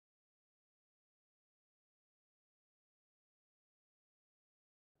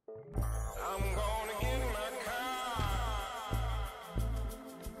I'm gonna get in my car,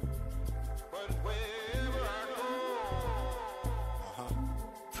 but wherever I go,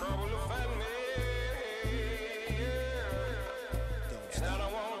 trouble will find me, yeah. And I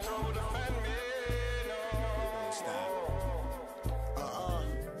don't want trouble to find me, no.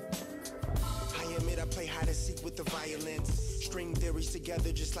 I admit I play hide and seek with the violence. String theories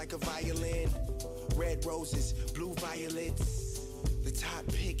together just like a violin. Red roses, blue violets. The top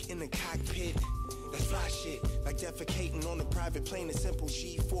pick in the cockpit. That's fly shit, like defecating on a private plane. A simple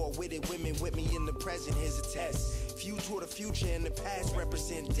G4 witted women with me in the present. Here's a test. Few toward the future and the past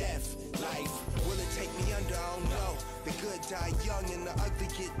represent death, life. Will it take me under? I don't know. The good die young and the ugly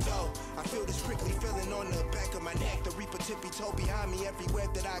get dull. I feel this prickly feeling on the back of my neck. The reaper tippy toe behind me everywhere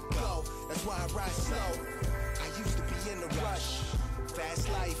that I go. That's why I ride slow. I used to be in a rush. Fast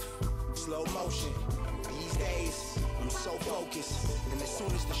life, slow motion. These days, I'm so focused. And as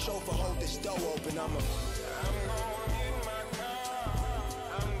soon as the chauffeur hold this door open, I'm gonna get in my car,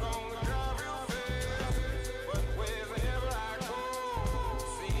 I'm gonna drive real fast, but wherever I go,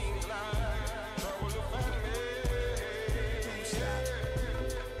 seems like trouble to find me. Don't stop.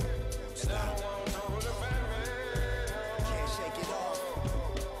 Don't stop. I don't want trouble to find me. Can't shake it off.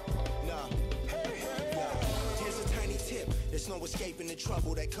 No. Here's a tiny tip. There's no escaping the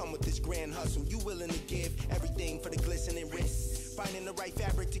trouble that come with this grand hustle. You willing to give everything for the glistening wrist. Finding the right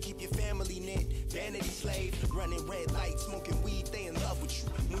fabric to keep your family knit. Vanity slave, running red lights, smoking weed, they in love with you.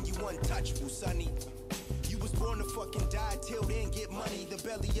 When you untouchable, sonny. You was born to fucking die, till then get money. The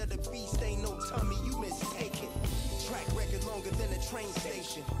belly of the beast ain't no tummy, you mistaken. Track record longer than a train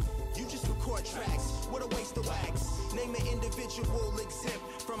station. You just record tracks, what a waste of wax. Name an individual exempt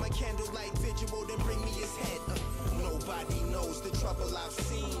from a candlelight visual, then bring me his head. Nobody knows the trouble I've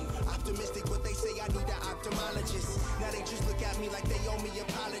seen. Optimistic, but they say I need an ophthalmologist. Now they just look at me like they owe me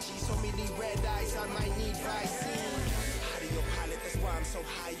apologies. So many red eyes, I might need Visine. Audio pilot, that's why I'm so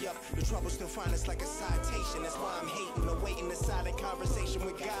high up. The trouble still find us like a citation. That's why I'm hating, awaiting a silent conversation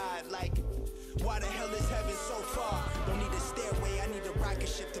with God. Like, why the hell is heaven so far? Don't need a stairway, I need a rocket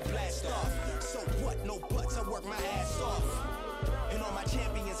ship to blast off. So what? No buts, I work my ass off. And all my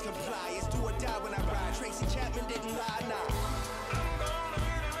champions comply. It's do or die when I ride. Tracy Chapman didn't lie, nah.